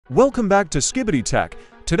Welcome back to SKIBIDI Tech.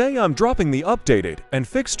 Today I'm dropping the updated and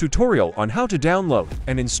fixed tutorial on how to download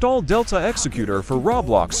and install Delta Executor for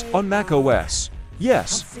Roblox on macOS.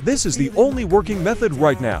 Yes, this is the only working method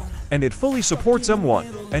right now, and it fully supports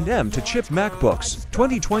M1 and M2 chip MacBooks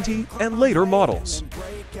 2020 and later models.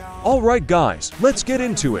 Alright guys, let's get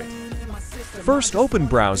into it. First open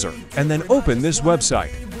browser, and then open this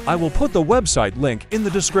website. I will put the website link in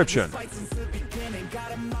the description.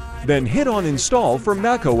 Then hit on Install for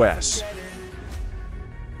macOS.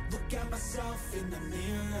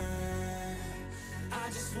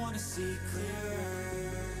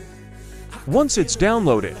 Once it's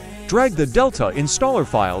downloaded, drag the Delta installer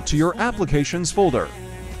file to your Applications folder.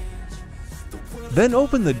 Then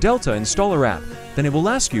open the Delta installer app. Then it will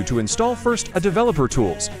ask you to install first a developer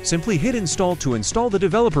tools. Simply hit Install to install the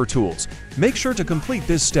developer tools. Make sure to complete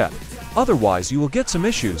this step. Otherwise, you will get some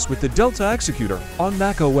issues with the Delta Executor on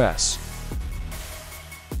macOS.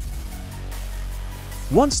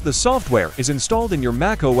 Once the software is installed in your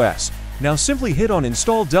macOS, now simply hit on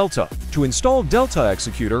Install Delta to install Delta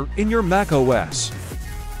Executor in your macOS.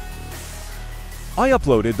 I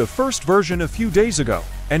uploaded the first version a few days ago,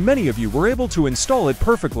 and many of you were able to install it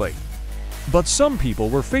perfectly. But some people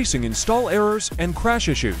were facing install errors and crash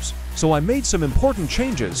issues, so I made some important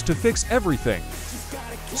changes to fix everything.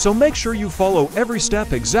 So make sure you follow every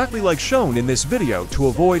step exactly like shown in this video to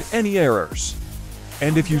avoid any errors.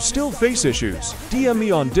 And if you still face issues, DM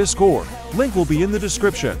me on Discord, link will be in the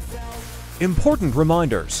description. Important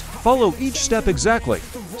reminders, follow each step exactly.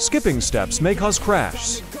 Skipping steps may cause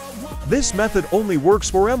crashes. This method only works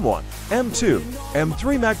for M1, M2,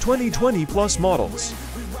 M3 Mac 2020 Plus models.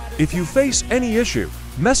 If you face any issue,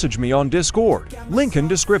 message me on Discord, link in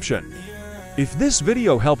description. If this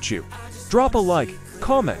video helped you, drop a like,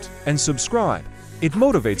 comment, and subscribe. It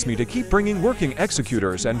motivates me to keep bringing working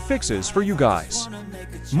executors and fixes for you guys.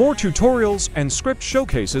 More tutorials and script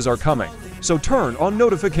showcases are coming, so turn on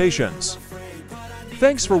notifications.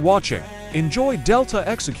 Thanks for watching. Enjoy Delta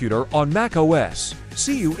Executor on macOS.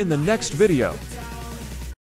 See you in the next video.